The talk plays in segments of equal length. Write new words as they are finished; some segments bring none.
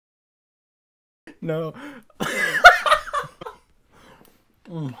No.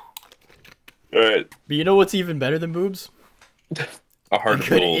 Mm. All right. But you know what's even better than boobs? A A heart of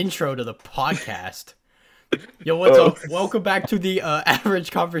good gold. intro to the podcast. Yo, what's up? Welcome back to the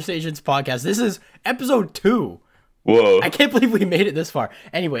Average Conversations podcast. This is episode 2. Whoa. I can't believe we made it this far.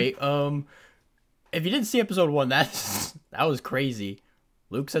 Anyway, if you didn't see episode 1, that was crazy.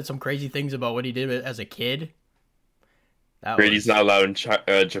 Luke said some crazy things about what he did as a kid. Brady's not allowed in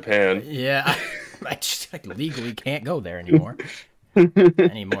Japan. Yeah, I just legally can't go there anymore. As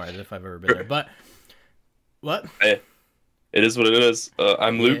if I've ever been there. But what? Hey, it is what it is.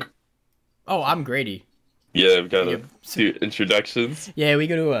 I'm Luke. Oh, I'm Grady. Yeah, we've got two introductions. Yeah, we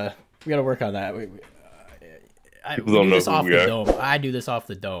gotta work on that. People don't know who we are. Dome. I do this off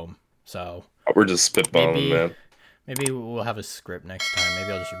the dome, so We're just spitballing, man. Maybe we'll have a script next time.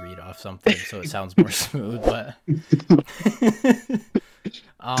 Maybe I'll just read off something so it sounds more smooth. But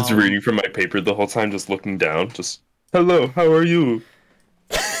just reading from my paper the whole time, just looking down. Just hello, how are you?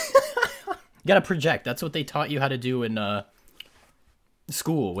 You gotta project. That's what they taught you how to do in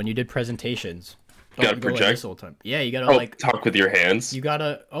school when you did presentations. You gotta project like this whole time. Yeah, you gotta talk with your hands. You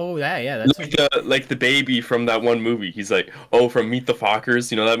gotta. Oh yeah. That's like the baby from that one movie. He's like, oh, from Meet the Fockers.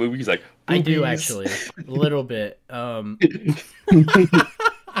 You know that movie? He's like, I do actually a little bit.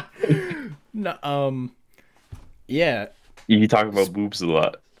 No, yeah. He talks about boobs a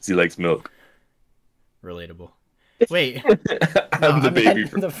lot because he likes milk. Relatable. Wait, I'm the baby.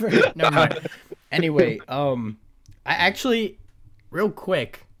 Never mind. Anyway, I actually, real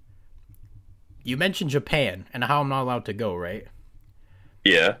quick, you mentioned Japan and how I'm not allowed to go, right?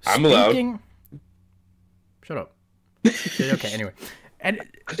 Yeah, I'm allowed. Shut up. Okay, anyway. And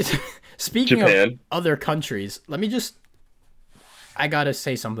speaking Japan. of other countries, I gotta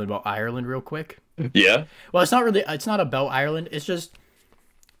say something about Ireland real quick. Yeah? Well, it's not about Ireland. It's just,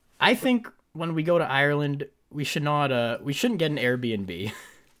 I think when we go to Ireland, we shouldn't get an Airbnb.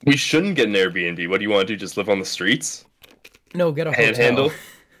 We shouldn't get an Airbnb. What do you want to do? Just live on the streets? No, get a hotel. Panhandle?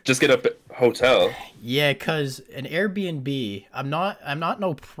 Just get a hotel. Yeah, cause an Airbnb, I'm not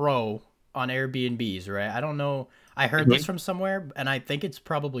no pro on Airbnbs, right? I don't know. I heard this from somewhere, and I think it's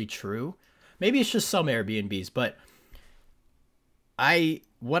probably true. Maybe it's just some Airbnbs, but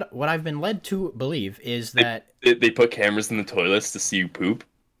what I've been led to believe is that they put cameras in the toilets to see you poop.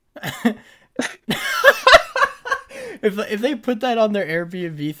 If they put that on their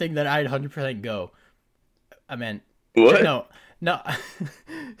Airbnb thing, then I'd 100% go. I mean, what? No.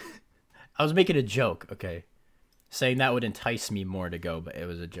 I was making a joke, okay? Saying that would entice me more to go, but it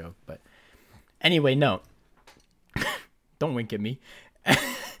was a joke. But anyway, no. Don't wink at me.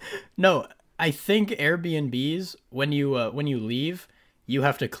 No, I think Airbnbs, when you leave, you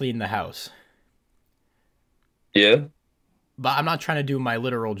have to clean the house. Yeah? But I'm not trying to do my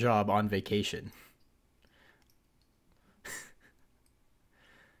literal job on vacation.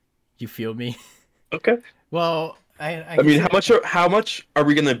 You feel me? Okay. Well, I mean, how much are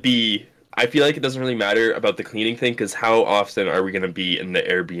we gonna be? I feel like it doesn't really matter about the cleaning thing, because how often are we gonna be in the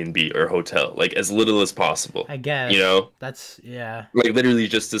Airbnb or hotel? Like, as little as possible. I guess. You know? That's, yeah. Like, literally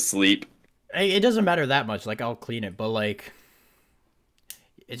just to sleep. It doesn't matter that much. Like, I'll clean it, but like,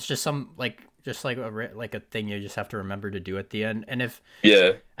 it's just a thing you just have to remember to do at the end. And if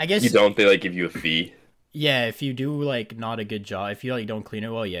I guess you don't, they like give you a fee. Yeah, if you do like not a good job, if you like don't clean it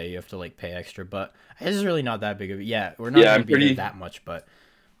well, yeah, you have to like pay extra. But it's really not that big of we're not gonna be there that much. But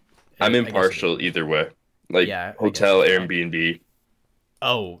I'm impartial either way. Like, hotel, Airbnb.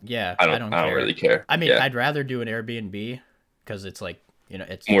 Oh yeah, I don't really care. I mean, I'd rather do an Airbnb because it's like,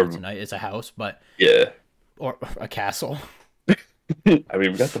 it's nice. It's a house, but or a castle. I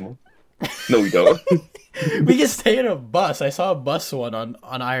mean, we got them all. No, we don't. We can stay in a bus. I saw a bus one on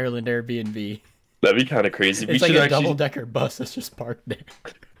Ireland Airbnb. That'd be kind of crazy. It's like a double-decker bus that's just parked there.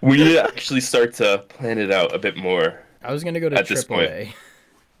 We need to actually start to plan it out a bit more. I was gonna go to AAA.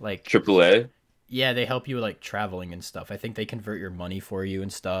 Like AAA? Yeah, they help you with like traveling and stuff. I think they convert your money for you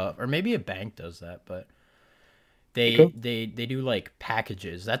and stuff, or maybe a bank does that. But they do like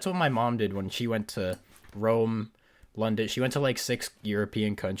packages. That's what my mom did when she went to Rome, London. She went to like 6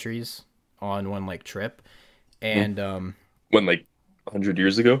 European countries on one like trip, and when like 100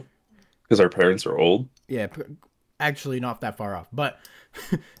 years ago. Because our parents are old? Yeah, actually not that far off. But,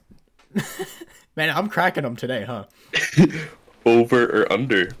 man, I'm cracking them today, huh? Over or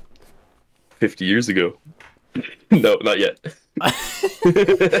under 50 years ago? No, not yet.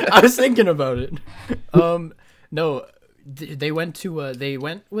 I was thinking about it. No, they went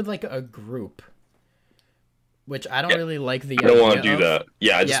with like a group, which I don't really like the idea. I don't want to do that.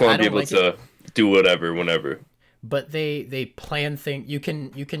 Yeah, I just want to be able to do whatever, whenever. but they plan thing. You can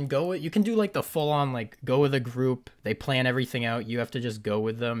do like the full on like go with a group. They plan everything out. You have to just go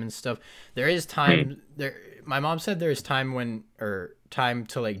with them and stuff. There is time there. My mom said there's time when or time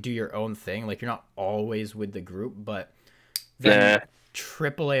to like do your own thing. Like you're not always with the group, but then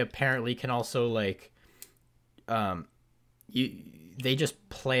AAA apparently can also like you they just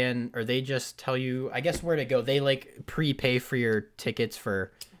plan or they just tell you I guess where to go. They like prepay for your tickets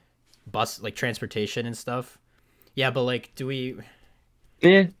for bus like transportation and stuff. Yeah, but like do we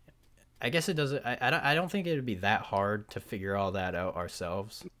Yeah, I guess it doesn't I don't think it would be that hard to figure all that out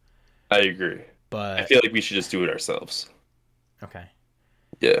ourselves. I agree. I But feel like we should just do it ourselves. okay.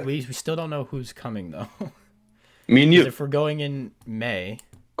 Yeah. We still don't know who's coming though. Me and 'Cause you. if we're going in May,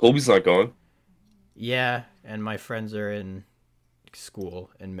 Colby's not going. yeah, and my friends are in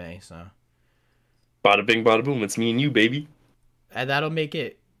school in May, so Bada bing, bada boom. It's me and you, baby. and that'll make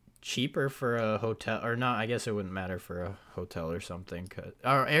it cheaper for a hotel or not. I guess it wouldn't matter for a hotel or something. Cause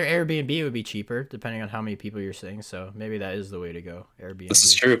or Airbnb would be cheaper depending on how many people you're seeing. So maybe that is the way to go. Airbnb. This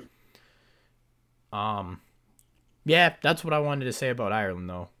is true. Yeah, that's what I wanted to say about Ireland,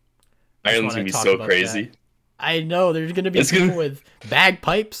 though. Ireland's gonna be so crazy. That. I know there's gonna be It's people gonna- with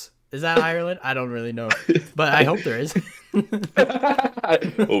bagpipes. Is that Ireland? I don't really know, but I hope there is.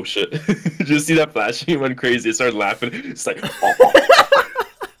 Oh shit! Did you see that flash? He went crazy. I started laughing. It's like, oh.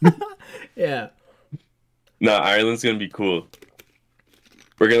 Yeah. No, Ireland's gonna be cool.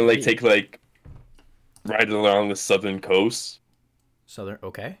 We're gonna like take like ride along the southern coast. Southern.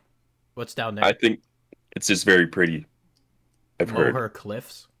 Okay. What's down there? I think it's just very pretty. I've heard. Moher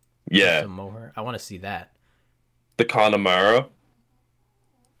Cliffs. Yeah, Moher. I want to see that. the Connemara.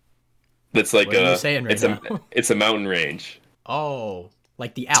 That's like What are you saying right it's now? it's a mountain range. Oh,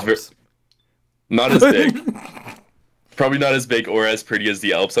 like the It's Alps. Not as big. Probably not as big or as pretty as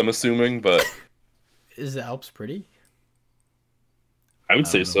the Alps, I'm assuming, but Is the Alps pretty? I would I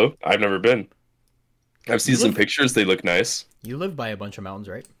say don't know. so. I've never been. I've seen You some live- pictures. They look nice, You live by a bunch of mountains,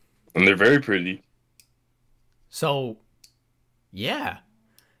 right? and they're very pretty. So, yeah,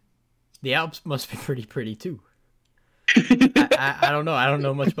 the Alps must be pretty too. I don't know. I don't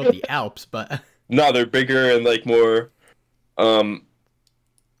know much about the Alps, but No, they're bigger and like more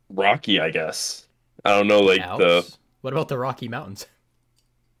rocky, I guess. I don't know, like Alps. What about the Rocky Mountains?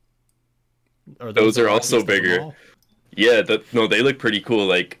 Are Those the are also rockiest of them bigger. all? No, they look pretty cool.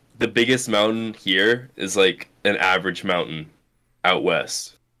 Like the biggest mountain here is like an average mountain out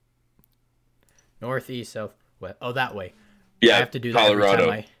west. North, east, south, west. Oh, that way. Yeah, I have to do that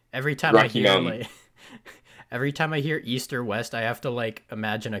Colorado. every time I Rocky hear Mountain. like every time I hear east or west, I have to like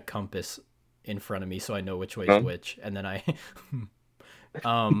imagine a compass in front of me so I know which way is which, and then I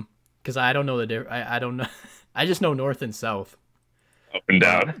because I don't know the difference. I don't know. I just know north and south. Up and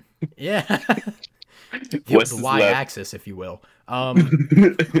down. Yeah. West The is y-axis, if you will.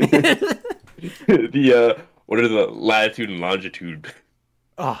 The what are the latitude and longitude?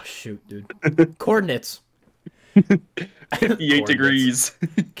 Oh shoot, dude. Coordinates. 58 degrees.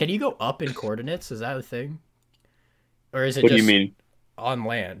 Can you go up in coordinates? Is that a thing? Or is it What do just you mean? on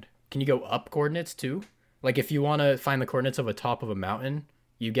land? Can you go up coordinates too? Like if you want to find the coordinates of a top of a mountain,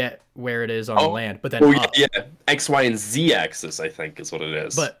 you get where it is on land, but then up. yeah, X, Y, and Z axis, I think is what it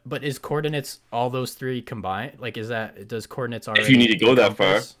is. But is coordinates all those three combined? Like is that does coordinates already? if you need to go that far,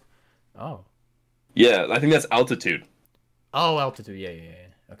 encompass- Oh. yeah, I think that's altitude, Oh, altitude. Yeah.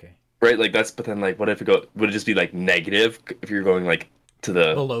 Okay. right? Like that's, but then like, what if it go? Would it just be like negative if you're going like to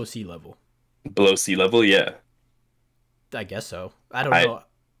the Below sea level. below sea level? Yeah. I guess so. I don't know.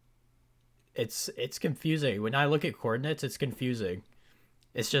 It's confusing. When I look at coordinates, it's confusing.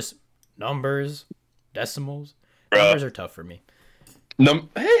 It's just numbers, decimals. Bruh. Numbers are tough for me.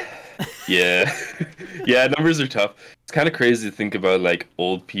 Yeah, yeah, numbers are tough. It's kind of crazy to think about like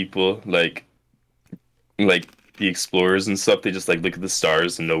old people, like the explorers and stuff. They just like look at the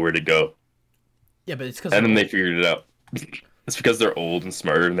stars and know where to go, Yeah, but it's because and then they figured it out. It's because they're old and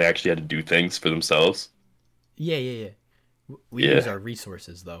smarter, and they actually had to do things for themselves. Yeah. We Yeah. use our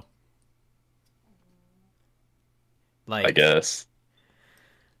resources though. Like I guess.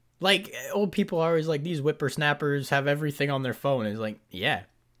 Like old people are always like these whippersnappers have everything on their phone. It's like, yeah,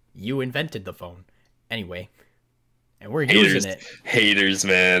 you invented the phone anyway, and we're Haters, using it. haters,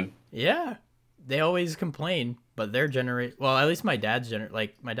 man. Yeah, they always complain, but their generate. Well, at least my dad's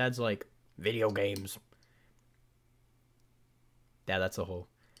my dad's like video games. Yeah, that's a whole.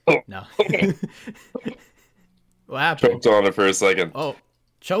 Oh. No. What happened? Choked on it for a second. Oh,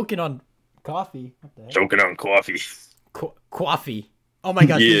 choking on coffee. What the heck? Choking on coffee. Coffee. Oh my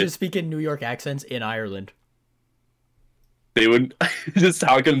gosh, Yeah. you're just speaking New York accents in Ireland. They would just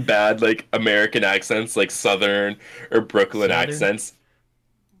talk in bad like American accents, like Southern or Brooklyn Southern. accents.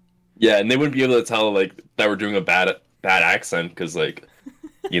 Yeah, and they wouldn't be able to tell like that we're doing a bad accent because like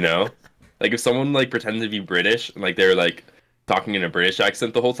you know, like if someone like pretended to be British and like they're like talking in a British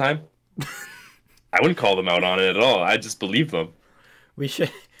accent the whole time, I wouldn't call them out on it at all. I just believe them. We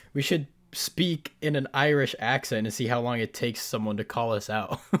should we should speak in an Irish accent and see how long it takes someone to call us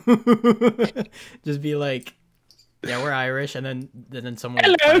out. Just be like, yeah, we're Irish, and then someone.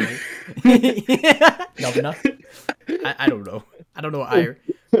 Hello. Governor. I don't know. I don't know Irish.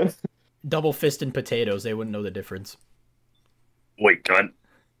 Double fist and potatoes. They wouldn't know the difference. Wait, cunt.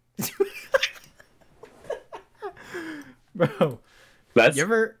 Bro, That's you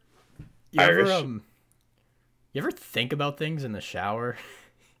ever Irish. you ever think about things in the shower?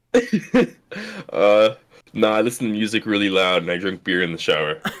 Nah, I listen to music really loud and I drink beer in the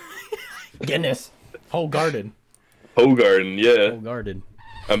shower. Guinness, whole garden, Hogarden, yeah. whole garden.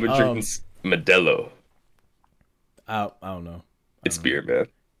 I'm drinking Modelo. I don't know. It's beer, man.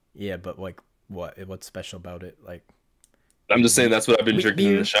 Yeah, but like, what's special about it? Like, I'm just saying that's what I've been Wheat drinking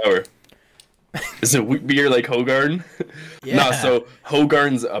in beer? the shower. Is it wheat beer like Hogarden? yeah, Nah, so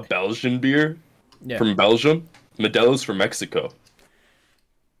Hogarden's a Belgian beer yeah, from Belgium. Modelo's from Mexico.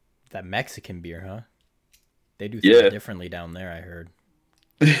 that Mexican beer, huh? They do Yeah. things differently down there. I heard.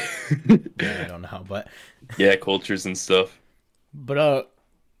 Yeah, I don't know, Yeah, cultures and stuff. but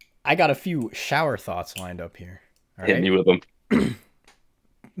I got a few shower thoughts lined up here. All Hit right. me with them.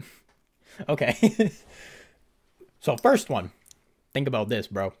 Okay. So first one, think about this,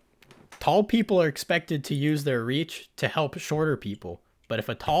 bro. Tall people are expected to use their reach to help shorter people. But if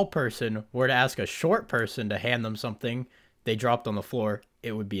a tall person were to ask a short person to hand them something they dropped on the floor,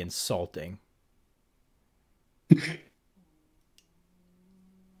 it would be insulting.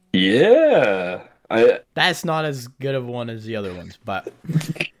 Yeah. That's not as good of one as the other ones, but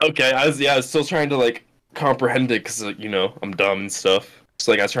Okay, I was still trying to like comprehend it because you know I'm dumb and stuff.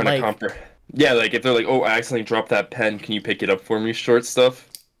 So like I was trying to Like- comprehend. Yeah, like if they're like, "Oh, I accidentally dropped that pen. Can you pick it up for me?" Short stuff.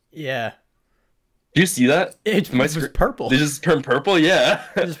 yeah. Did you see that? It My was screen- purple. They just turned purple. Yeah.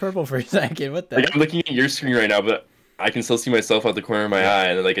 It was purple for a second. What the Like heck? I'm looking at your screen right now, but I can still see myself out the corner of my eye,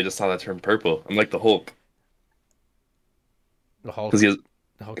 and like I just saw that turn purple. I'm like the Hulk The Hulk. because he has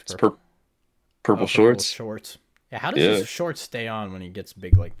The Hulk's it's purple. purple Oh, shorts. Shorts. Yeah, how does Yeah. his shorts stay on when he gets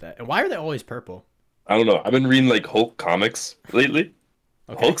big like that? And why are they always purple? I don't know. I've been reading like Hulk comics lately.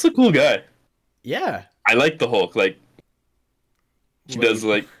 Okay. Hulk's a cool guy. Yeah. I like the Hulk. Like he Wait. does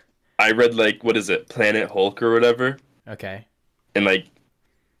like I read like what is it, Planet Hulk or whatever, Okay. and like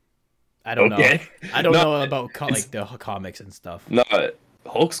I don't okay. know. I don't No, know about it's- like the comics and stuff. No,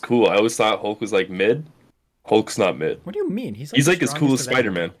 Hulk's cool. I always thought Hulk was like mid. Hulk's not mid. What do you mean? He's He's the like as cool as strongest of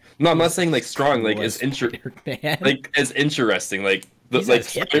anyone. Spider-Man. No, I'm not saying like strong. Like Cool as Spider-Man. like as interesting. Like He's like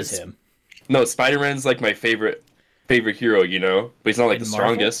as hip as him. No, Spider-Man's like my favorite hero. You know, but he's not like In the Marvel?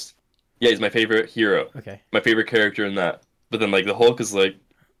 strongest. Yeah, he's my favorite hero. Okay. My favorite character in that. But then like the Hulk is like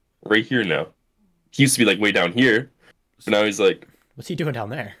right here now. He used to be like way down here, but now he's like What's he doing down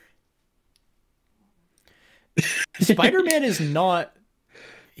there? Spider-Man is not.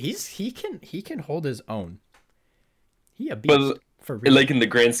 He can hold his own. He a beast But for real. like in the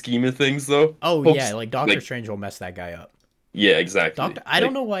grand scheme of things though. Oh Hulk's- yeah, like Doctor like- Strange will mess that guy up. Yeah, exactly. I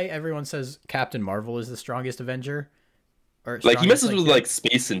don't know why everyone says Captain Marvel is the strongest Avenger. Or Like he strongest, messes with that. like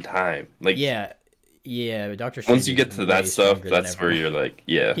space and time. Like Yeah, Doctor Strange. once you get is to way that stuff, stronger than that's where everyone. you're like,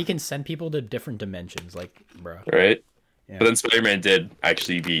 yeah, He can send people to different dimensions, like, bro. right. Yeah. But then Spider-Man did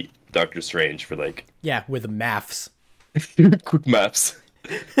actually beat Doctor Strange for like Yeah, with maths. quick maps.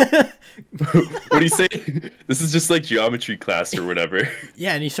 What do you say? This is just like geometry class or whatever.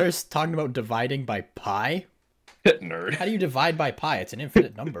 Yeah, and he starts talking about dividing by pi. Nerd. How do you divide by pi? It's an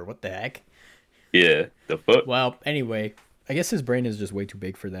infinite number. What the heck? Yeah, the fuck. Well, anyway, I guess his brain is just way too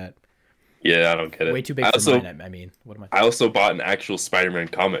big for that. Yeah, I don't get it. Way too big I for also, mine. I mean, what am I? I also bought an actual Spider-Man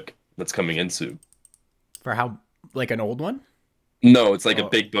comic that's coming in soon. For how? Like an old one? No, it's like Oh. a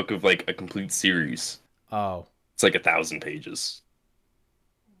big book of like a complete series. Oh, It's like 1,000 pages.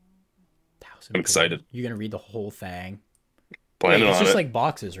 1,000 I'm excited. pages. You're gonna read the whole thing. Wait, Planning it's on just it. like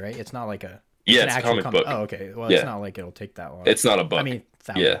boxes, right? It's not like a. Yeah, an it's a actual comic book. Oh, okay. Well, Yeah. it's not like it'll take that long. It's not a book. I mean,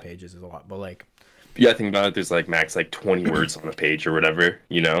 1,000 Yeah. pages is a lot, but like, Yeah, I think about it. There's like max like 20 words on a page or whatever.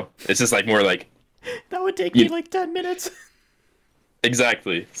 You know, it's just like more like that would take You- me like 10 minutes.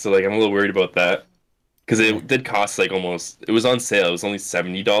 exactly. So like I'm a little worried about that because it did cost like almost. It was on sale. It was only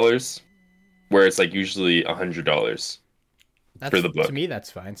 $70, where it's like usually $100. That's, For the book. To me, that's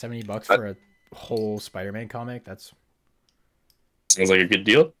fine. $70 for a whole Spider-Man comic. That's Sounds like a good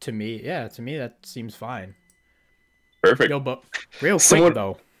deal. to me. Yeah, to me that seems fine. Perfect. Yo, but real quick Someone,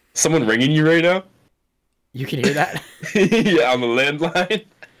 though, someone ringing you right now? you can hear that. Yeah, on the landline.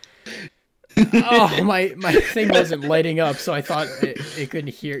 Oh, my thing wasn't lighting up, so I thought it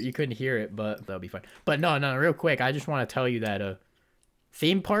couldn't hear. You couldn't hear it, but that'll be fine. But no, real quick, I just want to tell you that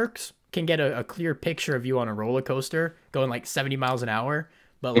theme parks can get a clear picture of you on a roller coaster going like 70 miles an hour,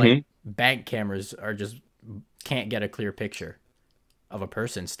 but like bank cameras are just can't get a clear picture of a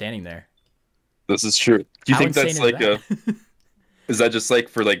person standing there. This is true. Do you How think insane that's is like that? is that just like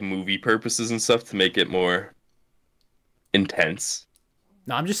for like movie purposes and stuff to make it more intense?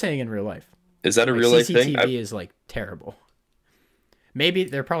 No, I'm just saying in real life. Is that a Like real life thing? CCTV is like terrible. Maybe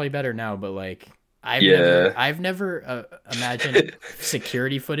they're probably better now, but like Yeah. I've never imagined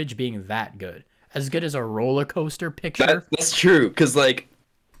security footage being that good. As good as a roller coaster picture. That's true, because like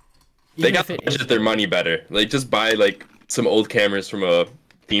they Even got if to it budget is their good. money better. Like just buy like some old cameras from a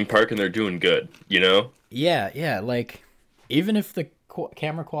theme park and they're doing good, you know? Yeah. Like even if the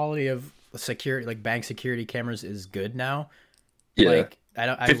camera quality of security, like bank security cameras, is good now, Yeah. like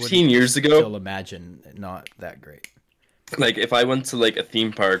I 15 would years ago, still imagine not that great. like if I went to like a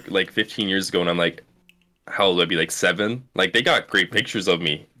theme park like 15 years ago and I'm like, how old would I be? Like 7? Like they got great pictures of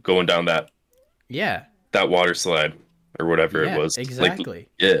me going down Yeah, that water slide or whatever it yeah, was. exactly. Like,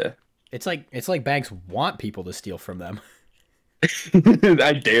 yeah. It's like banks want people to steal from them.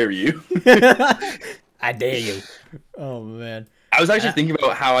 I dare you. I dare you. Oh man. I was actually thinking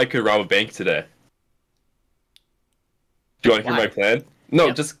about how I could rob a bank today. Do you want to hear Why? my plan? No,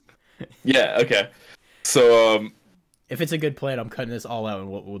 Yep. just yeah, okay. So If it's a good plan, I'm cutting this all out and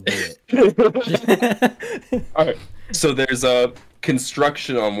we'll do it. all right. So there's a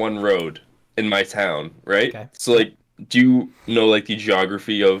construction on one road in my town, right? Okay. So like do you know like the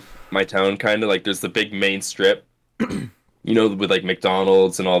geography of my town kind of like there's the big main strip, you know, with like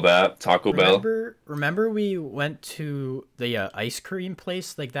McDonald's and all that, Taco Bell. Remember we went to the ice cream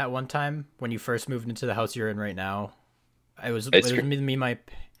place like that one time when you first moved into the house you're in right now? It Ice was cream, me, my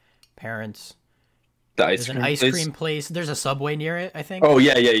parents. the ice There's an cream ice place. cream place. There's a Subway near it, I think. Oh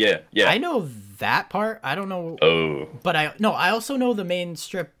yeah. I know that part. I don't know, Oh, but I also know the main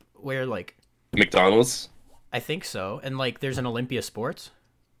strip where like McDonald's. I think so, and like there's an Olympia Sports.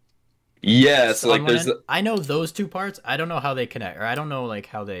 Yeah, so On like one there's end. I know those two parts. I don't know how they connect, or I don't know like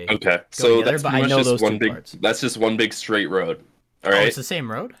how they okay. go So together. that's But pretty I much know just those one two big. parts. That's just one big straight road. All Oh, right. it's the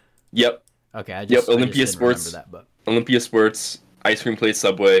same road. Yep. Okay, Yep. I Olympia just didn't remember Sports. that, but Olympia Sports. Ice cream place.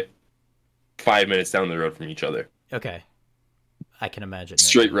 Subway. 5 minutes down the road from each other. okay, I can imagine.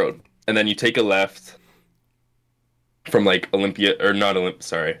 Straight road, and then you take a left from like Olympia or not Olympia.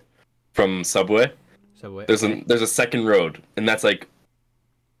 Sorry, from Subway. So wait, There's okay. there's a second road, and that's like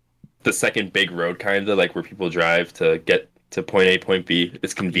the second big road, kind of like where people drive to get to point A, point B.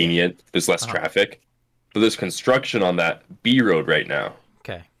 It's convenient. There's less Uh-huh. traffic, but there's construction on that B road right now.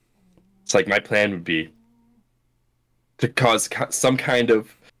 Okay. It's like my plan would be to cause some kind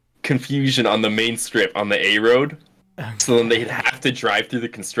of confusion on the main strip on the A road, so then they'd have to drive through the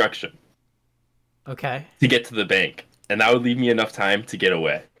construction Okay. to get to the bank, and that would leave me enough time to get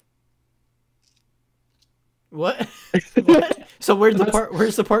away. What? What? So where's the part?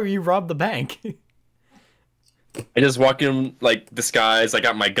 Where's the part where you rob the bank? I just walk in like disguise. I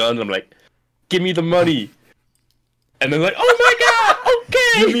got my gun. I'm like, "Give me the money," and they're like, "Oh my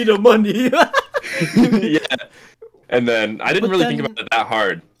god, Give me the money. okay." Yeah, and then I didn't But really then- think about it that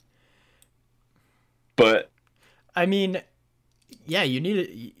hard, but I mean, yeah, you need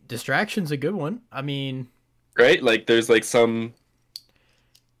it. Distraction's a good one. I mean, right, like there's like some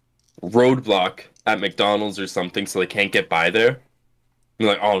roadblock at McDonald's or something, so they can't get by there. And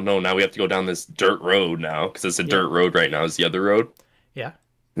like, oh no, now we have to go down this dirt road now because it's a dirt road right now. Is the other road, yeah.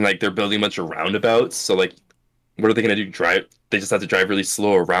 and like they're building a bunch of roundabouts. So like, what are they gonna do? Drive? They just have to drive really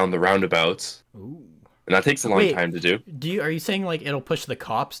slow around the roundabouts, Ooh. and that takes a long Wait. time to do. Are you saying like it'll push the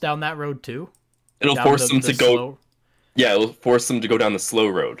cops down that road too? It'll Down force them to go. slow- Yeah, it'll force them to go down the slow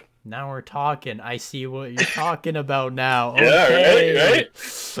road. Now we're talking. I see what you're talking about now. Yeah, Okay. right.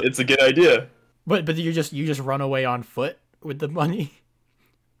 It's a good idea. But you just run away on foot with the money,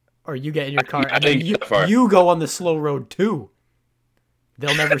 or you get in your car I and then didn't get that far. you go on the slow road too.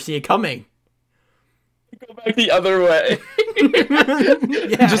 They'll never see it coming. Go back the other way.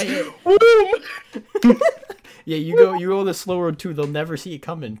 Yeah, Just yeah. boom. Yeah, you go the slow road too. They'll never see it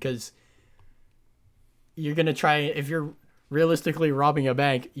coming because you're gonna try. If you're realistically robbing a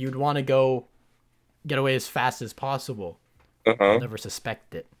bank, you'd want to go get away as fast as possible. Uh-huh. They'll never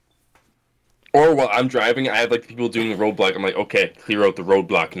suspect it. Or while I'm driving, I have like people doing the roadblock. I'm like, okay, clear out the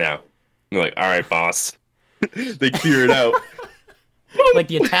roadblock now. And they're like, all right, boss. They clear it out. Like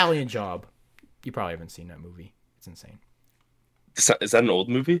the Italian Job. You probably haven't seen that movie. It's insane. Is that an old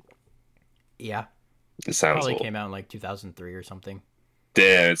movie? Yeah, It sounds probably old. came out in like 2003 or something.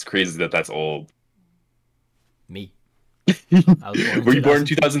 Damn, it's crazy that that's old. Me, I was born in Were you born in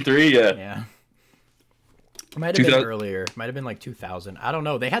 2003. 2003? Yeah. Yeah, it might have been 2000. earlier. Might have been like 2000. I don't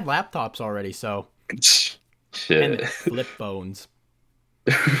know. They had laptops already, so and Shit. flip phones.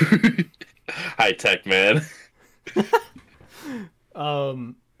 High tech, man.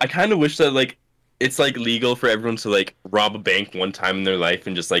 Um, I kind of wish that like it's like legal for everyone to like rob a bank one time in their life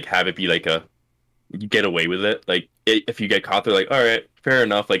and just like have it be like a you get away with it. Like if you get caught, they're like, all right, fair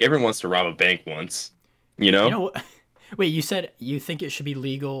enough. Like everyone wants to rob a bank once, you you know, know what? Wait, you said you think it should be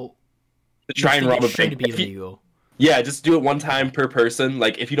legal. to You try and think rob it a bank. should be legal. Yeah, just do it one Okay. time per person.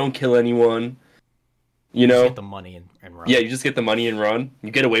 Like if you don't kill anyone, you You just get know, the money and yeah, run. you just get the money and run.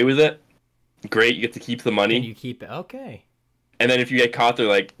 You get away with it. Great, you get to keep the Can money. you keep it? Okay. And then if you get caught, they're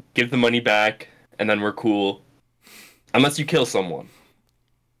like, give the money back, and then we're cool. Unless you kill someone,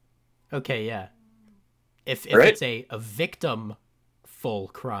 Okay, yeah. If right? it's a victim full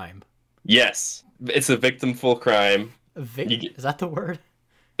crime. Yes, it's a victim full crime. You get Is that the word?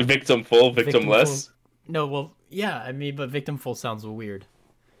 victim full, Victim full. victimless. No, well, yeah, I mean, but victim full sounds weird.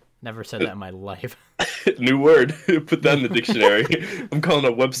 Never said that in my life. New word. Put that in the dictionary. I'm calling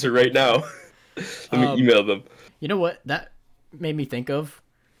up Webster right now. Let me Um, email them. you know what that made me think of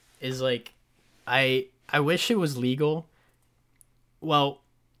is like I wish it was legal. Well,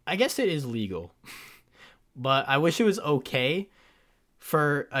 I guess it is legal, but I wish it was okay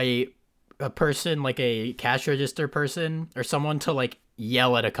for a person like a cash register person or someone to like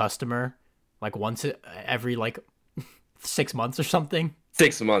yell at a customer like once every like 6 months or something.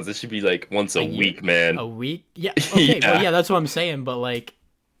 6 months. It should be like once A a year, week, man. a week. Yeah. Okay. Well, Yeah. yeah, that's what I'm saying. But like,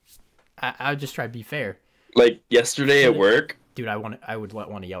 I would just try to be fair. Like yesterday So at that, work. dude, I would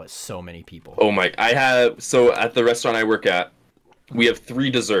want to yell at so many people. Oh my! I have so at the restaurant I work at, we have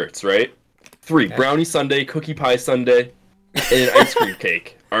three desserts, right? Three Okay. brownie sundae, cookie pie sundae, and an ice cream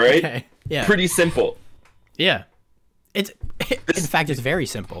cake. All right. Okay. Yeah. Pretty simple. Yeah. It's in This fact it's very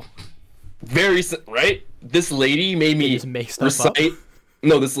simple. right. This lady made They me just make stuff up. recite.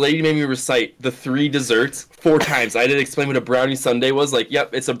 No, this lady made me recite the three desserts 4 times. I didn't explain what a brownie sundae was. Like,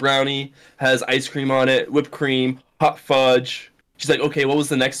 yep, it's a brownie, has ice cream on it, whipped cream, hot fudge. She's like, okay, what was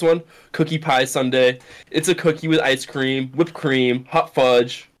the next one? Cookie pie sundae. It's a cookie with ice cream, whipped cream, hot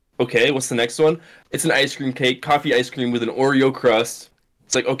fudge. Okay, what's the next one? It's an ice cream cake, coffee ice cream with an Oreo crust.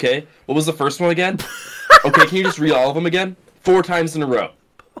 It's like, okay, what was the first one again? Okay, can you just read all of them again? 4 times in a row.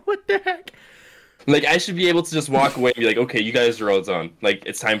 What the heck? Like, I should be able to just walk away and be like, okay, you guys are all done. Like,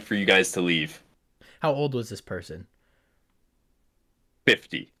 it's time for you guys to leave. How old was this person?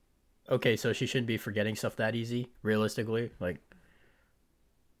 50. Okay, so she shouldn't be forgetting stuff that easy, realistically. Like,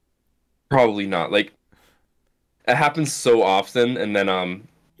 Probably not. Like, it happens so often, and then,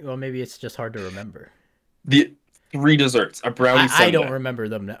 well, maybe it's just hard to remember. the three desserts, a brownie I don't sundae. remember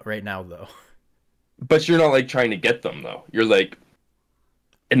them right now though. But you're not, like, trying to get them, though. You're, like,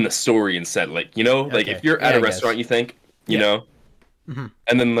 in the story instead. Like, you know? Like, Okay, if you're yeah, at I a guess. restaurant, you think, you Yeah. know? Hmm.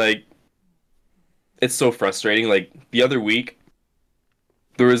 And then, like, it's so frustrating. Like, the other week,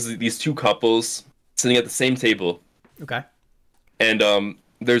 there was these two couples sitting at the same table, Okay. and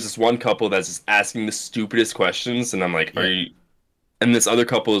there's this one couple that's just asking the stupidest questions, and I'm like, are Yeah. you? And this other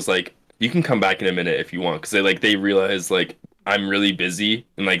couple is like, you can come back in a minute if you want, because they realize like I'm really busy,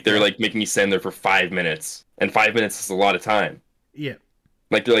 and like they're Yeah. like making me stand there for 5 minutes, and 5 minutes is a lot of time. Yeah.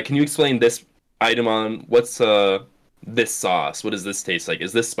 Like they're like, can you explain this item on what's this sauce? What does this taste like?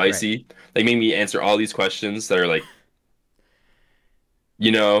 Is this Right. spicy? They made me answer all these questions that are like,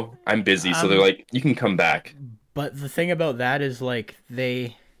 I'm busy, so they're Um, like, you can come back. but the thing about that is like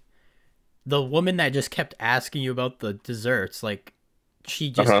the woman that just kept asking you about the desserts, like she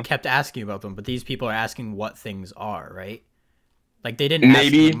just Uh-huh. kept asking about them, but these people are asking what things are, right? Like they didn't ask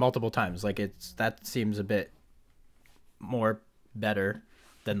Maybe. them multiple times. Like that seems a bit more better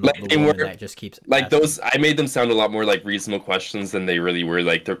than Like the they woman were that just keeps like asking. those. I made them sound a lot more like reasonable questions than they really were.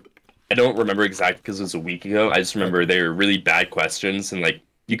 Like they're. I don't remember exactly because it was a week ago. I just remember they were really bad questions, and like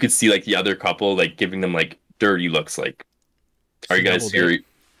you could see like the other couple like giving them like dirty looks. Like, are you guys Double serious?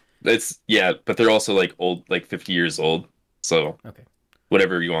 date. It's yeah, but they're also like old, like 50 years old. So Okay.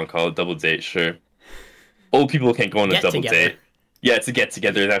 whatever you want to call it, double date, sure. Old people can't go on a Get double together. date. Yeah, it's a get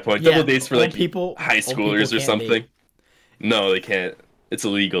together at that point. Yeah, Double dates for old like people- high old people schoolers or can't something. date. No, they can't. It's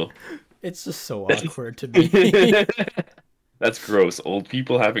illegal. It's just so awkward to me. That's gross. Old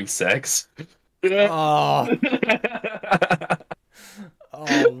people having sex. Oh,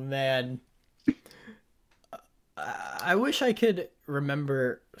 oh man. I wish I could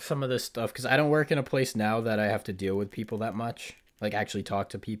remember some of this stuff because I don't work in a place now that I have to deal with people that much. Like actually talk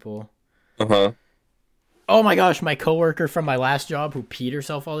to people. Uh-huh. Oh my gosh, my coworker from my last job who peed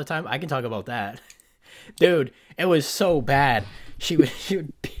herself all the time. I can talk about that. Dude, it was so bad. She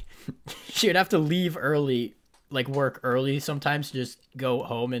would have to leave early, like work early sometimes to just go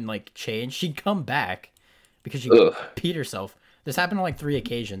home and like change. She'd come back because she Ugh. peed herself. This happened on like 3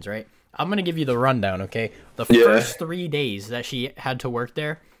 occasions, right? I'm going to give you the rundown, okay? The Yeah. first 3 days that she had to work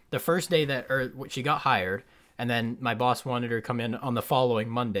there, the first day that she got hired, and then my boss wanted her to come in on the following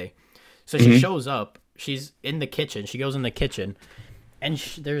Monday. So she shows up, she's in the kitchen. She goes in the kitchen and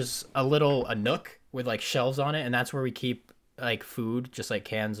there's a nook with like shelves on it, and that's where we keep like food, just like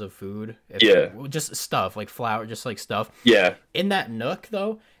cans of food. Just stuff, like flour, just like stuff. Yeah. In that nook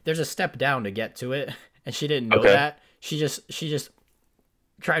though, there's a step down to get to it, and she didn't know Okay. that. She just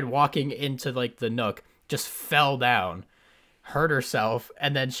tried walking into like the nook, just fell down, hurt herself,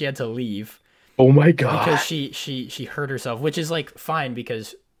 and then she had to leave Oh my god. because she hurt herself, which is like fine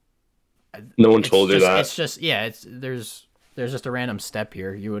because No one told her that. it's just there's just a random step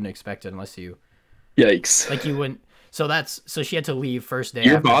here. You wouldn't expect it unless you Yikes. like you wouldn't. So she had to leave first day.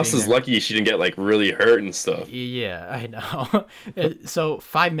 Your after boss being is there. lucky she didn't get like really hurt and stuff. Yeah, I know. So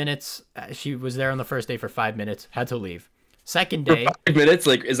 5 minutes. She was there on the first day for 5 minutes. Had to leave. Second For day, 5 minutes,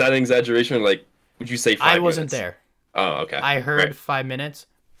 like, is that an exaggeration? Or, like, would you say 5 I minutes? wasn't there. Oh, okay. I heard Right. 5 minutes.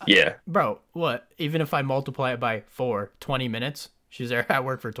 Yeah. Bro, what? Even if I multiply it by 4, 20 minutes. She's there at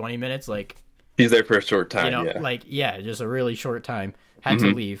work for 20 minutes. Like, He's there for a short time. you know, Yeah. like, yeah, just a really short time. Had to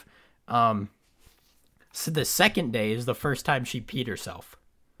leave. So the second day is the first time she peed herself.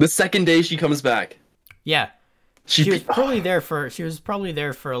 The second day she comes back. Yeah. She She was probably there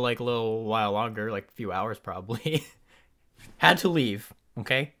for like a little while longer, like a few hours probably. Had to leave,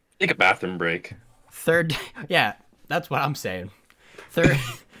 okay? take a bathroom break. Third day, yeah, that's what I'm saying. Third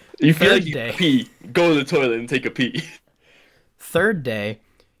You feel Third like you day. pee, go to the toilet and take a pee. third day,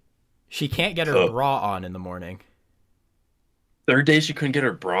 she can't get her Oh. bra on in the morning. Third day she couldn't get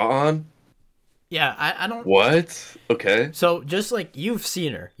her bra on? Yeah, I don't. What? Okay. So just like you've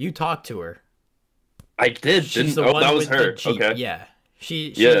seen her, you talked to her. I did. She's Didn't the oh, one that was with her. the Jeep. Okay. Yeah.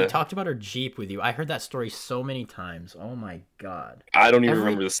 She Yeah. talked about her Jeep with you. I heard that story so many times. Oh my god. I don't even Every-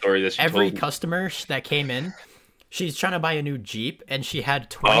 remember the story that she Every told me. customer that came in, she's trying to buy a new Jeep and she had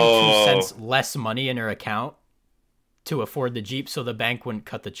 22 Oh. cents less money in her account to afford the Jeep so the bank wouldn't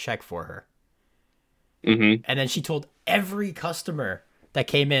cut the check for her. Mm-hmm. And then she told every customer that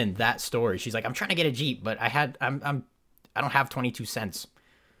came in that story. She's like, "I'm trying to get a Jeep, but I don't have 22 cents."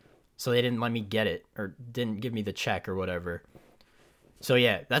 So they didn't let me get it or didn't give me the check or whatever. So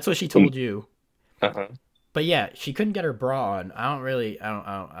yeah, that's what she told you. Uh-huh. But yeah, she couldn't get her bra on. I don't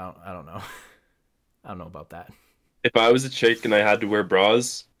know. I don't know about that. If I was a chick and I had to wear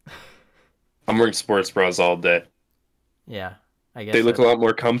bras, I'm wearing sports bras all day. Yeah, I guess They look a lot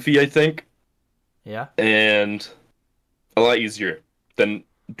more comfy, I think, Yeah. and a lot easier than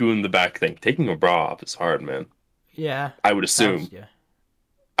doing the back thing. Taking a bra off is hard, man. Yeah. I would assume. Yeah.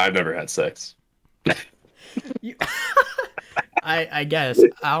 I've never had sex. You- I guess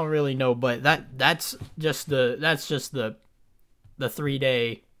I don't really know, but that's just the 3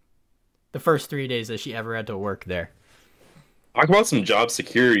 day, the first 3 days that she ever had to work there. Talk about some job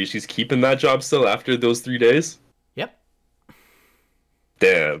security. She's keeping that job still after those 3 days? Yep.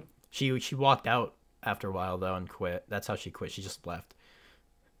 Damn. She walked out after a while though and quit. That's how she quit. She just left.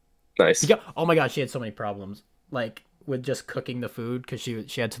 Nice. Yeah. Oh my god, she had so many problems like with just cooking the food because she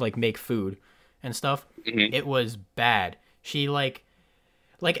had to like make food and stuff. Mhm. It was bad. She like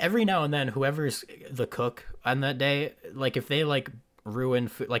every now and then whoever's the cook on that day, like if they like ruin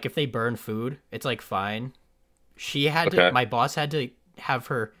food, like if they burn food, it's like fine. She had to. Okay. My boss had to have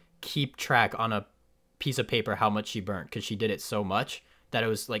her keep track on a piece of paper how much she burnt because she did it so much that it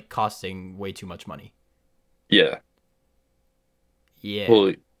was like costing way too much money. Yeah. Yeah.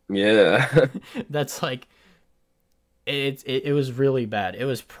 Holy. Yeah. That's like it was really bad. It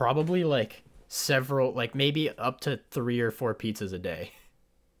was probably like several, like maybe up to 3 or 4 pizzas a day.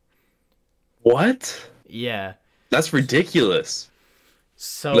 What? Yeah. That's ridiculous.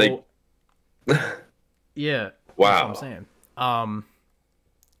 So Like- yeah. That's Wow. what I'm saying.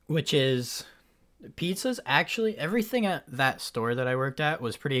 Which is pizzas actually everything at that store that I worked at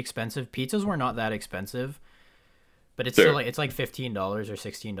was pretty expensive. Pizzas were not that expensive. But it's Fair. still like it's like $15 or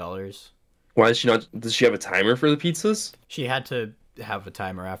 $16. Why does she not? Does she have a timer for the pizzas? She had to have a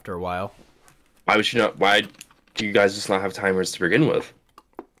timer after a while. Why would she not? Why do you guys just not have timers to begin with?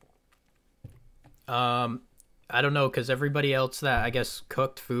 I don't know, because everybody else that I guess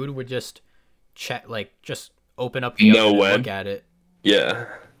cooked food would just check, like just open up the oven and look at it. Yeah.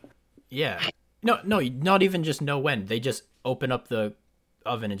 Yeah. No, not even just know when. They just open up the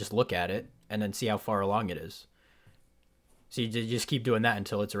oven and just look at it and then see how far along it is. So you just keep doing that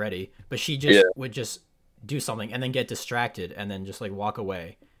until it's ready. But she just would just do something and then get distracted and then just like walk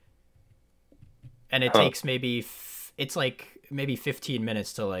away. And it takes maybe it's like maybe 15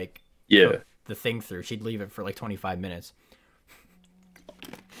 minutes to like cook the thing through. She'd leave it for like 25 minutes.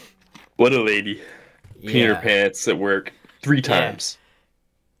 What a lady. Peeing her pants at work 3 times.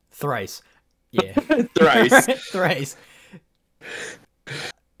 Thrice. Yeah. Thrice. Thrice.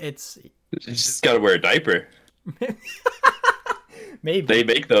 It's You just gotta wear a diaper. Maybe. They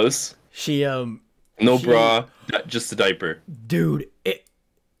make those. No bra, just a diaper. Dude,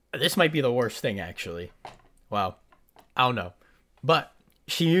 this might be the worst thing actually. Wow. I don't know. But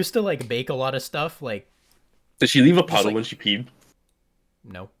she used to like bake a lot of stuff like. Did she leave a puddle when she peed?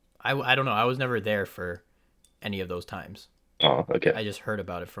 No. I don't know. I was never there for any of those times. Oh, okay. I just heard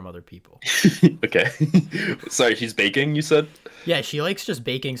about it from other people. Okay. Sorry, she's baking, you said? Yeah, she likes just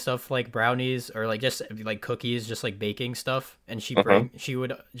baking stuff like brownies or like just like cookies, just like baking stuff. And she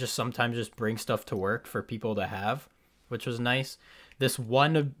would just sometimes just bring stuff to work for people to have, which was nice. This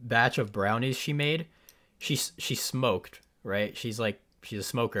one batch of brownies she made, she smoked, right? She's a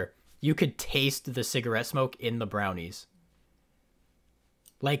smoker. You could taste the cigarette smoke in the brownies.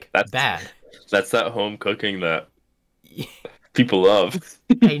 Like, that's bad. That's that home cooking that people love.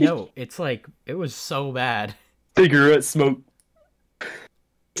 I know. It's like, it was so bad. Cigarette smoke.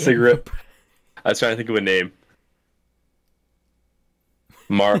 Cigarette. I was trying to think of a name.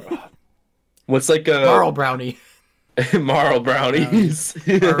 What's like a... Marl brownie. Marl brownies.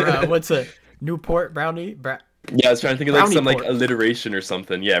 Or what's a Newport brownie? Yeah, I was trying to think of like some like alliteration or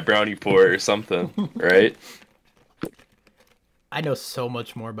something. Yeah, brownie port or something, right? I know so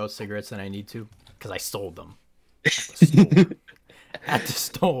much more about cigarettes than I need to because I sold them at the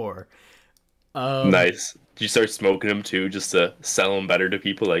store. Nice. Did you start smoking them too, just to sell them better to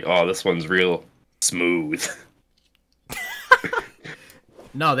people? Like, oh, this one's real smooth.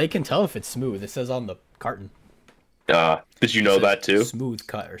 No, they can tell if it's smooth. It says on the carton. Did you know that too? Smooth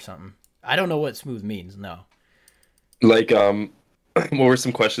cut or something. I don't know what smooth means. No. Like, what were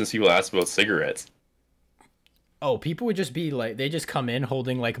some questions people asked about cigarettes? Oh, people would just be like, they just come in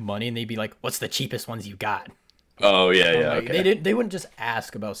holding like money and they'd be like, what's the cheapest ones you got? Oh, yeah, yeah. Like, okay. They wouldn't just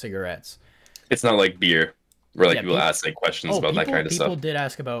ask about cigarettes. It's not like beer where like people ask like questions about that kind of stuff. People did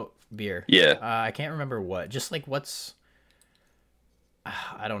ask about beer. Yeah. I can't remember what. Just like what's,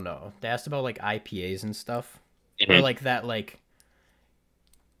 I don't know. They asked about like IPAs and stuff. Or like that, like,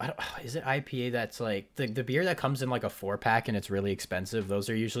 is it IPA that's like the beer that comes in like a 4-pack and it's really expensive? Those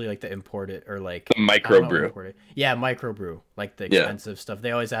are usually like the imported or like the microbrew. Yeah, microbrew, like the expensive stuff. They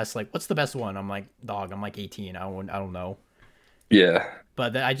always ask like, "What's the best one?" I'm like, "Dog, I'm like 18. I don't know." Yeah.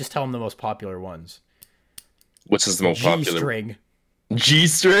 But I just tell them the most popular ones. Which is the most popular? G-string.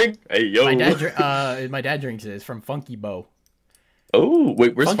 G-string? Hey yo. My dad drinks it. It's from Funky Bow. Oh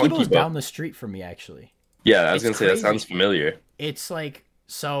wait, where's Funky Funky Bow's Bow? Down the street from me, actually. Yeah, I was gonna say that sounds familiar. It's like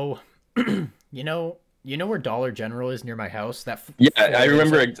so, you know where Dollar General is near my house. I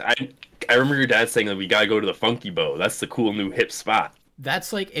remember. I remember your dad saying that we gotta go to the Funky Bow. That's the cool new hip spot.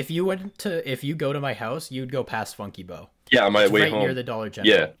 That's like if you go to my house, you'd go past Funky Bow. Yeah, on my way home. Right near the Dollar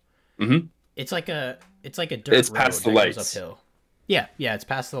General. Yeah. Mm-hmm. It's like a dirt It's road past the that goes lights. uphill. Yeah, it's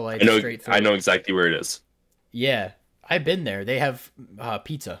past the lights. I know exactly where it is. Yeah, I've been there. They have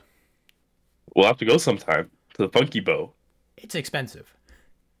pizza. We'll have to go sometime to the Funky Bow. It's expensive.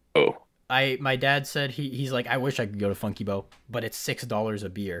 Oh. My dad said he's like, I wish I could go to Funky Bow, but it's $6 a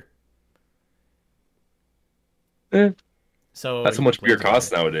beer. So that's how much beer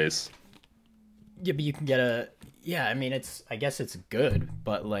costs nowadays. Yeah, but you can get I mean I guess it's good,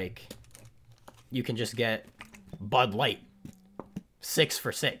 but like you can just get Bud Light 6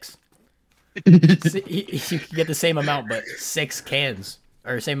 for $6. You can get the same amount but 6 cans,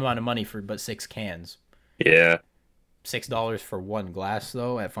 or same amount of money but 6 cans. Yeah. $6 for one glass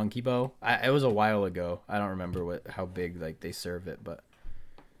though at Funky Bow. It was a while ago. I don't remember how big like they serve it, but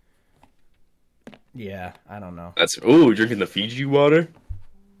yeah, I don't know. That's drinking the Fiji water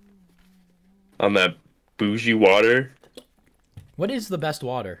on that bougie water. What is the best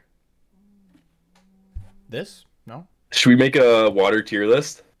water? This? No. Should we make a water tier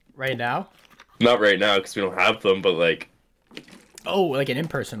list right now? Not right now because we don't have them, but like. Oh, like an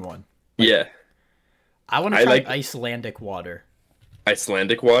in-person one. Yeah. I want to try Icelandic water.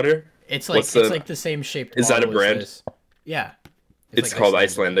 Icelandic water? It's like like the same shaped. Is that a brand? Yeah. It's like called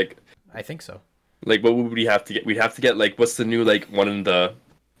Icelandic. I think so. Like, what would we have to get? We'd have to get like, what's the new like one in the,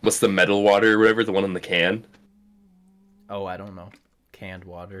 what's the metal water or whatever, the one in the can? Oh, I don't know. Canned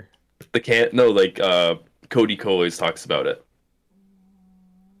water. The can no, like Cody always talks about it.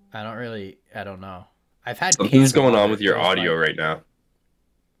 I don't know. I've had Something's canned going on water, with your but it's audio like, right now.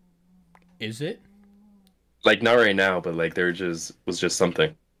 is it? Like not right now, but like there just was just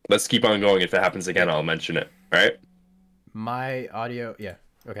something. Let's keep on going. If it happens again, I'll mention it. All right. My audio, yeah.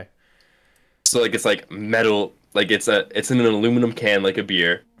 Okay. So like it's like metal, like it's in an aluminum can like a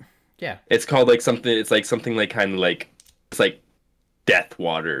beer. Yeah. It's called like something. It's like something like kind of like it's like death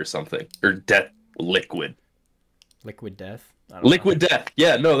water or something or death liquid. Liquid death. I don't Liquid know. death.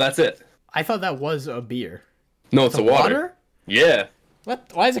 Yeah, no, that's it. I thought that was a beer. No, it's a water. Yeah. What?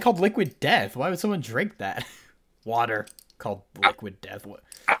 Why is it called liquid death? Why would someone drink that? Water called liquid death. What?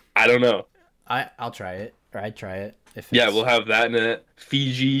 I don't know. I'll try it. Or I'd try it if it's... Yeah, we'll have that in it.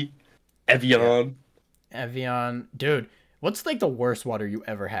 Fiji, Evian. Yeah. Evian. Dude, what's like the worst water you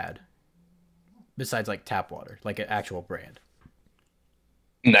ever had? Besides like tap water, like an actual brand.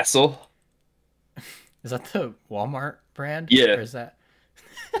 Nestle. Is that the Walmart brand? Yeah. Or is that...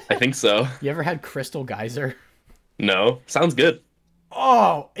 I think so. You ever had Crystal Geyser? No. Sounds good.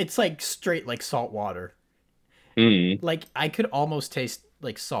 Oh, it's like straight like salt water. Mm. Like I could almost taste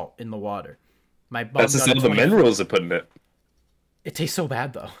like salt in the water. My mom That's just all the minerals they put in it. It tastes so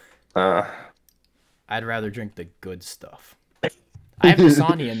bad though. Uh, I'd rather drink the good stuff. I have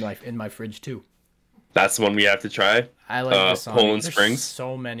Dasani in my fridge too. That's the one we have to try. I like Dasani. Poland There's Springs.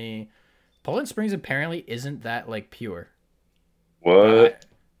 so many. Poland Springs apparently isn't that like pure. What?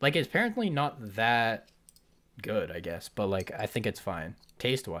 Like it's apparently not that good, I guess. But like I think it's fine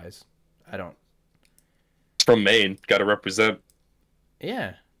taste wise. I don't. It's from Maine. Got to represent.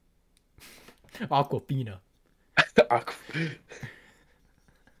 Yeah. Aquafina.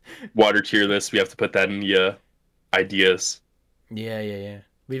 Water tier list. We have to put that in the ideas. Yeah.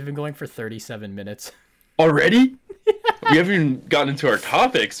 We've been going for 37 minutes. Already? We haven't even gotten into our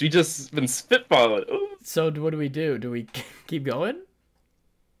topics. We just been spitballing. Ooh. So what do we do? Do we keep going?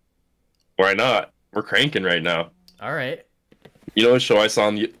 Why not? We're cranking right now. All right. You know what show I saw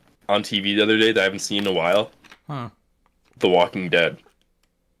on TV the other day that I haven't seen in a while? Huh. The Walking Dead.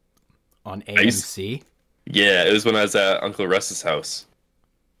 On AMC? Yeah, it was when I was at Uncle Russ's house.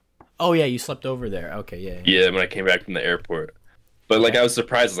 Oh yeah, you slept over there. Okay, yeah. Yeah, when I came back from the airport. But like I was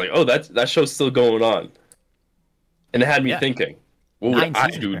surprised. I was like, oh, that show's still going on. And it had me thinking, what would I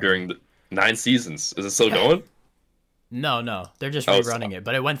do during the 9 seasons? Is it still going? No. They're just rerunning it,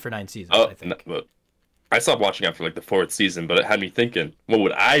 but it went for 9 seasons, I think. No, I stopped watching after like the 4th season, but it had me thinking, what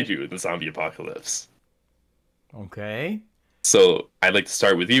would I do in the zombie apocalypse? Okay. So I'd like to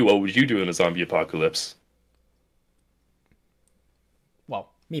start with you. What would you do in a zombie apocalypse? Well,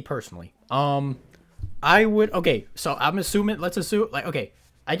 me personally. I would... Okay, so I'm assuming... Let's assume... Like, okay,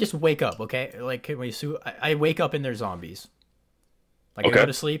 I just wake up, okay? Like, can we assume... I wake up and there's zombies. Like, I go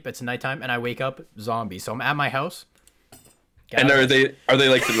to sleep, it's nighttime, and I wake up, zombies. So I'm at my house. And are they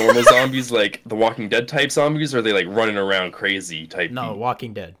like the normal zombies, like the Walking Dead type zombies, or are they like running around crazy type? No,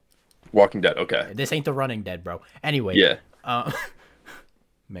 Walking Dead. Walking Dead, okay. This ain't the Running Dead, bro. Anyway. Yeah.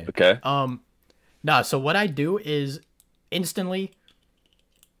 Man. Okay. Nah, so what I do is instantly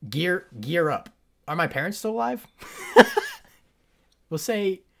gear up. Are my parents still alive? We'll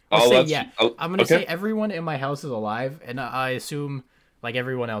say yeah. I'm gonna say everyone in my house is alive, and I assume like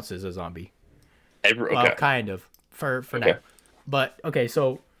everyone else is a zombie. Well, kind of for now. But okay,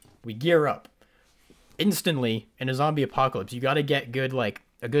 so we gear up instantly in a zombie apocalypse. You got to get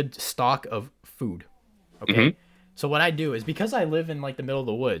a good stock of food. Okay. Mm-hmm. So what I do is because I live in like the middle of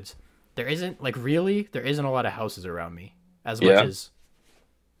the woods, there isn't a lot of houses around me as much as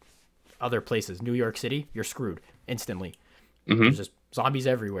other places. New York City, you're screwed instantly. Mm-hmm. There's just zombies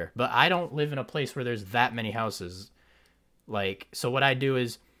everywhere. But I don't live in a place where there's that many houses. Like, so what I do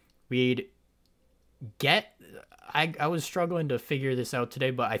is we'd get... I was struggling to figure this out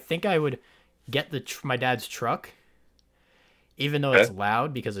today, but I think I would get my dad's truck, even though it's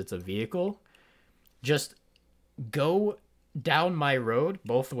loud because it's a vehicle. Just go down my road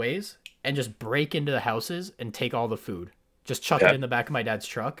both ways and just break into the houses and take all the food. Just chuck it in the back of my dad's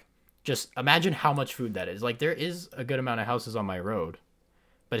truck. Just imagine how much food that is. Like, there is a good amount of houses on my road,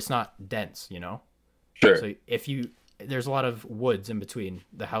 but it's not dense, you know? Sure. So there's a lot of woods in between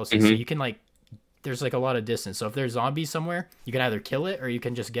the houses, so you can like... There's like a lot of distance. So if there's zombies somewhere, you can either kill it or you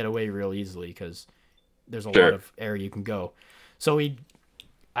can just get away real easily because there's a lot of area you can go. So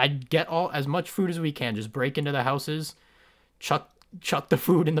I'd get as much food as we can, just break into the houses, chuck the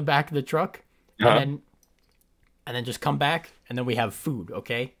food in the back of the truck, and then just come back, and then we have food,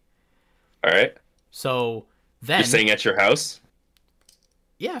 okay? All right. So then... You're staying at your house?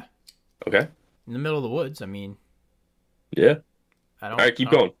 Yeah. Okay. In the middle of the woods, I mean... Yeah. I All don't. right, keep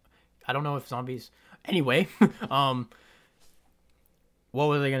going. I don't know if zombies. Anyway, what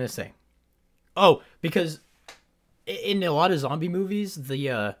was I gonna say? Oh, because in a lot of zombie movies,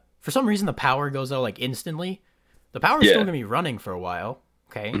 the for some reason the power goes out like instantly. The power's still Yeah. gonna be running for a while.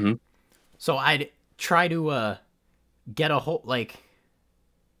 Okay, Hmm. so I'd try to get a whole like.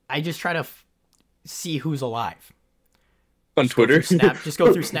 I just try to see who's alive. On Just go through Twitter. Snap. Just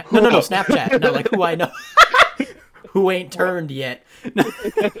go through Snap. No, Snapchat. No, like who I know, who ain't turned yet.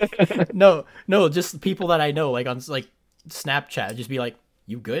 No, just people that I know, like on like Snapchat. Just be like,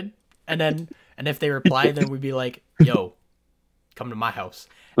 "You good?" And if they reply, then we'd be like, "Yo, come to my house."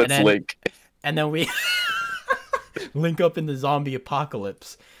 And Let's then link. and then we link up in the zombie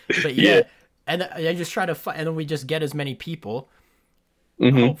apocalypse. But Yeah. yeah, and I just try to find, and then we just get as many people,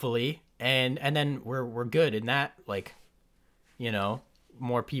 Hmm. hopefully, and then we're good in that. Like, you know,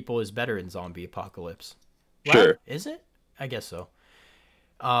 more people is better in zombie apocalypse. Well, Sure. is it? I guess so.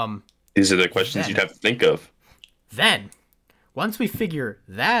 These are the questions Then you'd have to think of. then once we figure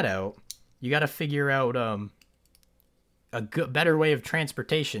that out, you got to figure out a good, better way of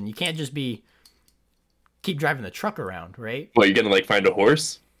transportation. You can't just be keep driving the truck around, right? What, you gonna like find a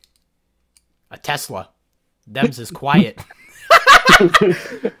horse? A Tesla. Them's is quiet.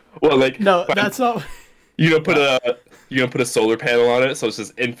 Well, like No, that's not. you gonna put a solar panel on it so it's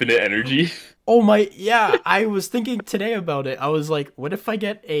just infinite energy. Oh my, yeah. I was thinking today about it. I was like, what if I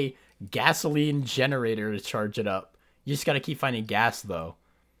get a gasoline generator to charge it up? You just got to keep finding gas though.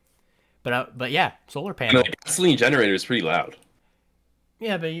 But yeah, solar And panel. the gasoline generator is pretty loud.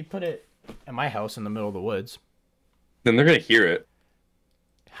 Yeah, but you put it at my house in the middle of the woods. Then they're gonna hear it.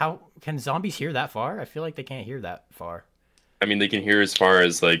 How can zombies hear that far? I feel like they can't hear that far. I mean, they can hear as far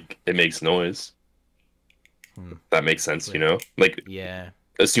as like it makes noise. That makes sense, you know? Like, Yeah.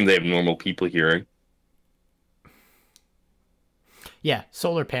 assume they have normal people hearing. Yeah,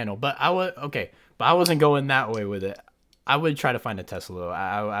 solar panel. But I would okay, but I wasn't going that way with it. I would try to find a Tesla though.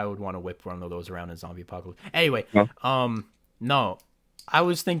 I would want to whip one of those around in zombie apocalypse. Anyway, Huh? no. I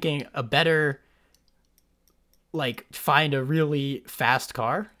was thinking a better like find a really fast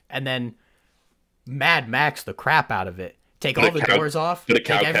car and then Mad Max the crap out of it. Take Put all a the cow- doors off. Put a Take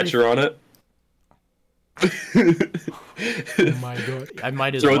cow every... catcher on it. Oh my god. I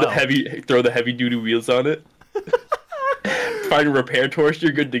might as well. Throw the heavy duty wheels on it. Find a repair torch,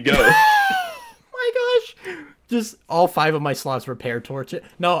 you're good to go. My gosh. Just all 5 of my slots repair torch it.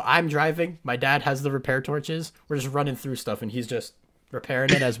 No, I'm driving. My dad has the repair torches. We're just running through stuff and he's just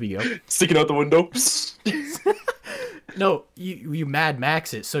repairing it as we go. Sticking out the window. No, you Mad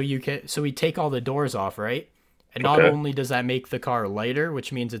Max it so we take all the doors off, right? And not Okay. only does that make the car lighter,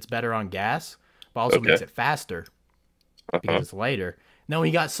 which means it's better on gas, but also Okay. makes it faster because Uh-huh. it's lighter. No,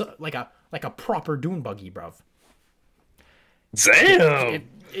 he got like a proper dune buggy, bruv. Damn!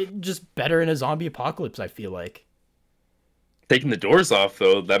 It just better in a zombie apocalypse, I feel like. Taking the doors off,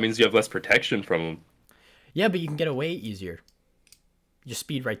 though, that means you have less protection from them. Yeah, but you can get away easier. You just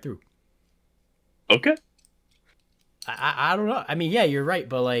speed right through. Okay. I don't know. I mean, yeah, you're right,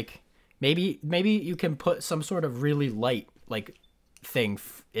 but like maybe you can put some sort of really light like thing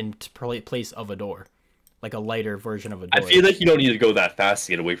in place of a door, like a lighter version of a I door. feel like you don't need to go that fast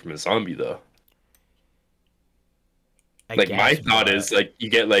to get away from a zombie, though. I Like, my guess, thought but- is, like, you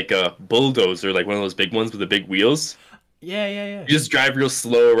get, like, a bulldozer, like one of those big ones with the big wheels. Yeah. You just drive real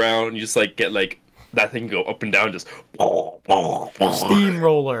slow around, you just, like, get, like, that thing go up and down, just...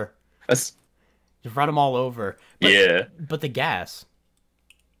 Steamroller. That's... Just run them all over. But, Yeah. But the gas.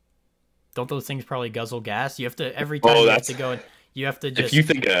 Don't those things probably guzzle gas? You have to every time Oh, you have that's... to go and you have to If just you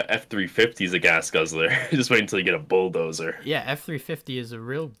think a F-350 is a gas guzzler, just wait until you get a bulldozer. yeah, F-350 is a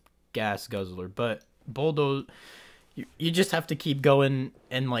real gas guzzler, but bulldoze you just have to keep going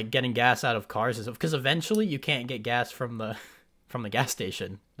and like getting gas out of cars and stuff because eventually you can't get gas from the gas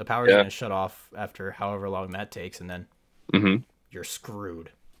station. The power's Yeah. gonna shut off after however long that takes, and then Mm-hmm. you're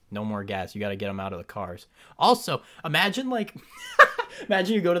screwed. No more gas. You got to get them out of the cars. Also, imagine like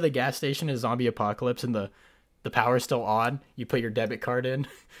imagine you go to the gas station in a zombie apocalypse and the power's still on. You put your debit card in.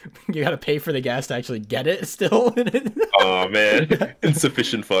 You got to pay for the gas to actually get it still. Oh, man.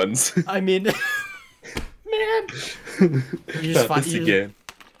 Insufficient funds. I mean, man. You just Not find, this you again.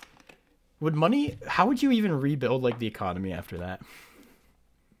 would money? How would you even rebuild like the economy after that?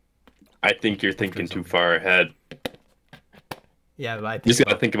 I think you're thinking too far ahead. Yeah, but I You think just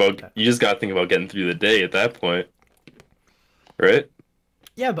gotta think about getting through the day at that point, right?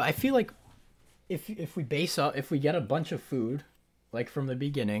 yeah, but I feel like if we get a bunch of food like from the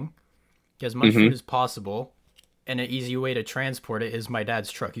beginning, get as much food as possible, and an easy way to transport it is my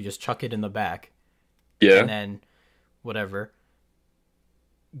dad's truck. You just chuck it in the back, Yeah. and then whatever,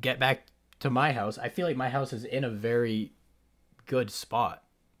 get back to my house. I feel like my house is in a very good spot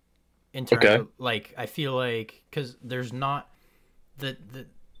in terms Okay. of like I feel like because there's not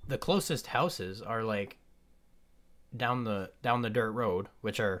the closest houses are like down the dirt road,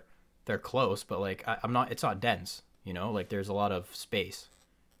 which are they're close, but like I'm not. It's not dense, you know. Like there's a lot of space.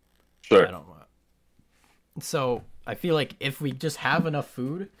 Sure. I don't. So I feel like if we just have enough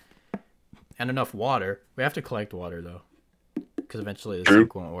food and enough water, we have to collect water though, because eventually the True.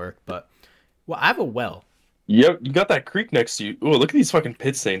 sink won't work. But well, I have a well. Yep, you got that creek next to you. Oh, look at these fucking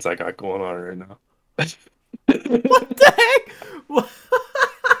pit stains I got going on right now. What the heck? What?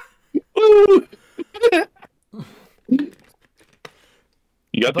 Ooh.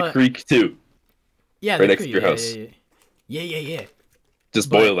 You got the But creek too, yeah, right next to your yeah, house. yeah. Just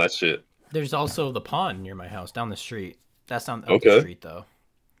But boil that shit. there's also the pond near my house down the street. That's down up the Okay. street though.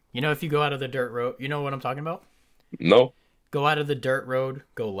 You know, if you go out of the dirt road, you know what I'm talking about? No. Go out of the dirt road,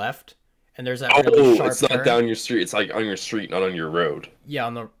 go left, and there's that really Oh, sharp it's not turn. down your street. It's like on your street, not on your road. Yeah,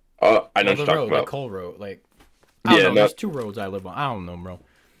 on the I know well, what the you're talking road, the about. coal road. Like I don't Yeah, know. no, There's two roads I live on. I don't know, bro.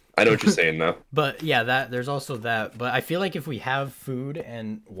 I know what you're saying now. But yeah, that there's also that. But I feel like if we have food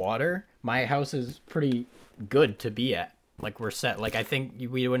and water, my house is pretty good to be at. Like we're set. Like I think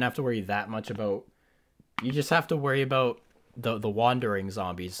we wouldn't have to worry that much about. You just have to worry about the wandering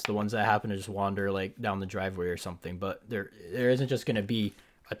zombies, the ones that happen to just wander like down the driveway or something. But there isn't just gonna be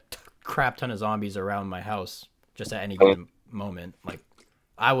a crap ton of zombies around my house just at any given moment. Like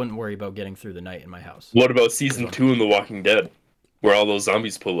I wouldn't worry about getting through the night in my house. What about season 2 in The Walking Dead, where all those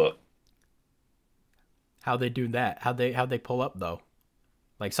zombies pull up? How they do that? How they pull up though?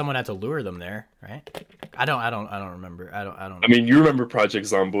 Like someone had to lure them there, right? I don't remember. I don't. I mean, you remember Project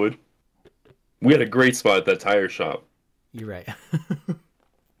Zomboid? We had a great spot at that tire shop. You're right.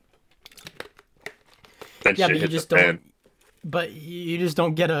 That Yeah, shit but you hit just the fan. don't. But you just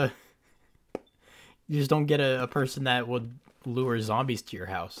don't get a. You just don't get a person that would lure zombies to your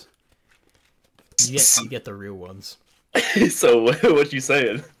house. You get the real ones. So what you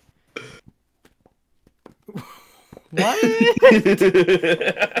saying? What?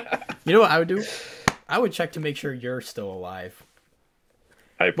 You know what I would do? I would check to make sure you're still alive.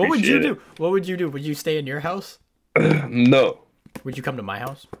 I What would you appreciate do? What would you do? Would you stay in your house? it. No. Would you come to my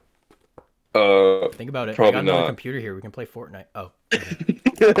house? Think about it. I Probably got another not. computer here. We can play Fortnite. Oh. I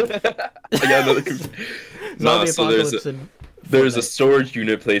got another. Nah, Zombie so apocalypse and there's a Fortnite. storage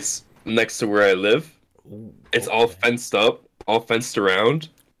unit place next to where I live. Ooh, It's all fenced up, all fenced around,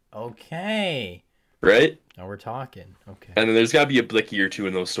 okay. right? Now we're talking. Okay. And then there's got to be a blicky or two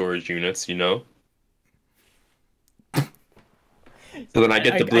in those storage units, you know? So then I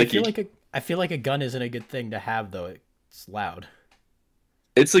get the blicky. I feel like a gun isn't a good thing to have though. It's loud.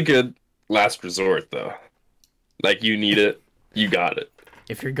 It's a good last resort, though. Like, you need it, you got it.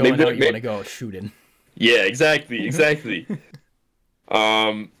 If you're going Maybe- out, you want to go out shooting. Yeah, exactly.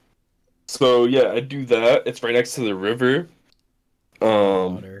 So yeah, I do that. It's right next to the river.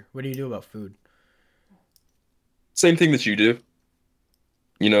 Water. What do you do about food? Same thing that you do.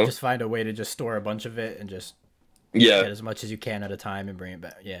 You know? Just find a way to just store a bunch of it and just Yeah. get as much as you can at a time and bring it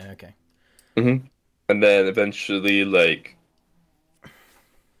back. Yeah, okay. Mm-hmm. And then eventually, like,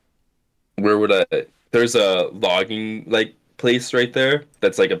 where would I? There's a logging like place right there.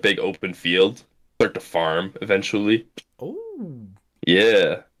 That's like a big open field. Start to farm eventually. Oh,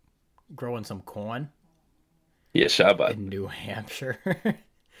 Yeah. growing some corn Yeah, Shabbat. in New Hampshire.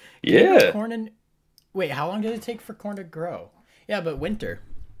 Yeah. Corn in... Wait, how long does it take for corn to grow? Yeah, but winter.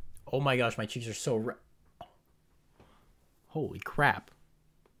 Oh my gosh, my cheeks are so red. Holy crap.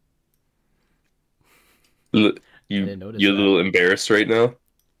 You didn't notice you're a that. little embarrassed right now.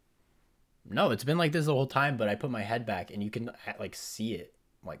 No, it's been like this the whole time, but I put my head back and you can like see it.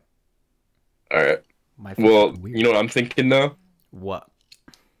 Like All right. my Well, fucking weird. you know what I'm thinking now? What?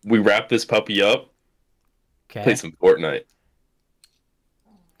 We wrap this puppy up, play Okay. some Fortnite.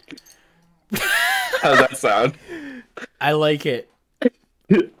 How's that sound? I like it.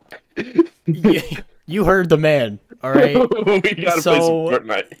 You heard the man, all right? We gotta play some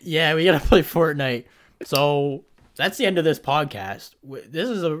Fortnite. Yeah, we gotta play Fortnite. So that's the end of this podcast. This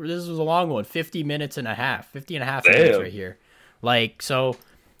was a long one, 50 minutes and a half, 50 and a half minutes Damn. right here. Like, so,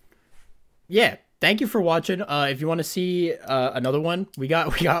 yeah. Thank you for watching. If you want to see another one, we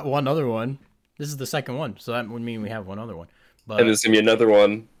got one other one. This is the second one, so that would mean we have one other one. But And there's gonna be another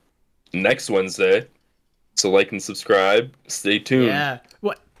one next Wednesday. So like and subscribe. Stay tuned. yeah,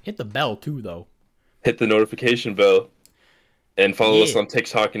 what? Hit the bell too, though. Hit the notification bell. And follow us Yeah. on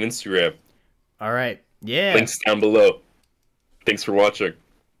TikTok and Instagram. All right. Yeah. Links down below. Thanks for watching.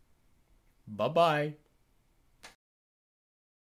 Bye bye.